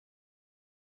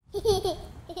Have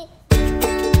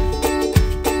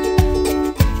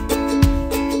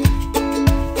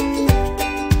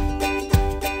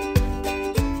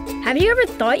you ever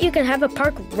thought you could have a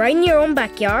park right in your own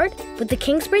backyard? With the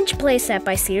Kingsbridge Playset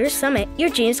by Cedar Summit, your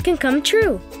dreams can come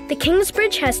true. The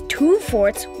Kingsbridge has 2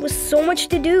 forts with so much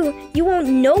to do, you won't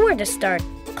know where to start.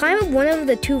 Climb up one of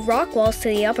the 2 rock walls to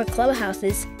the upper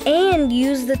clubhouses and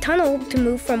use the tunnel to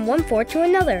move from one fort to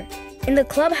another. In the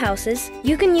clubhouses,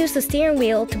 you can use the steering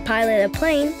wheel to pilot a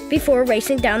plane before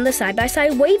racing down the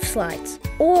side-by-side wave slides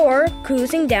or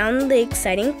cruising down the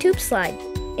exciting tube slide.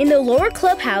 In the lower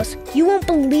clubhouse, you won't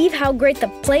believe how great the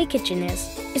play kitchen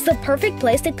is. It's the perfect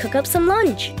place to cook up some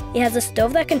lunch. It has a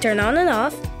stove that can turn on and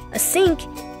off, a sink,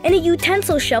 and a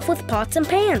utensil shelf with pots and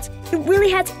pans. It really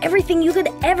has everything you could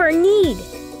ever need.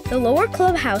 The lower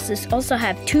clubhouses also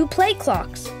have 2 play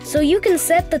clocks, so you can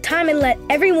set the time and let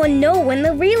everyone know when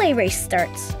the relay race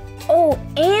starts. Oh,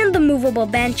 and the movable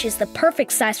bench is the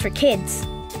perfect size for kids.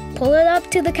 Pull it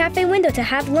up to the cafe window to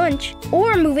have lunch,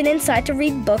 or move it inside to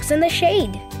read books in the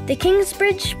shade. The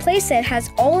Kingsbridge Playset has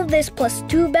all of this plus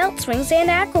 2 belt swings and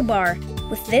acro bar.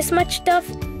 With this much stuff,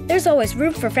 there's always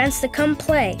room for friends to come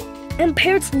play. And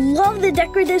parents love the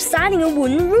decorative siding and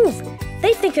wooden roof.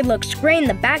 They think it looks great in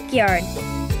the backyard.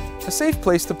 A safe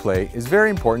place to play is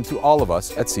very important to all of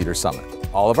us at Cedar Summit.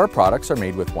 All of our products are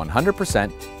made with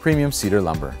 100% premium cedar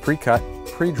lumber, pre-cut,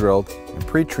 pre-drilled, and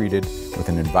pre-treated with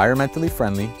an environmentally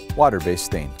friendly, water-based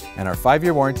stain. And our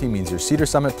 5-year warranty means your Cedar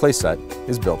Summit Playset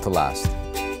is built to last.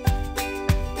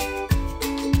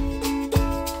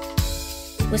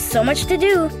 With so much to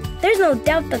do, there's no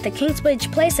doubt that the Kingsbridge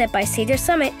Playset by Cedar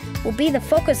Summit will be the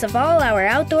focus of all our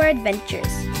outdoor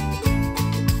adventures.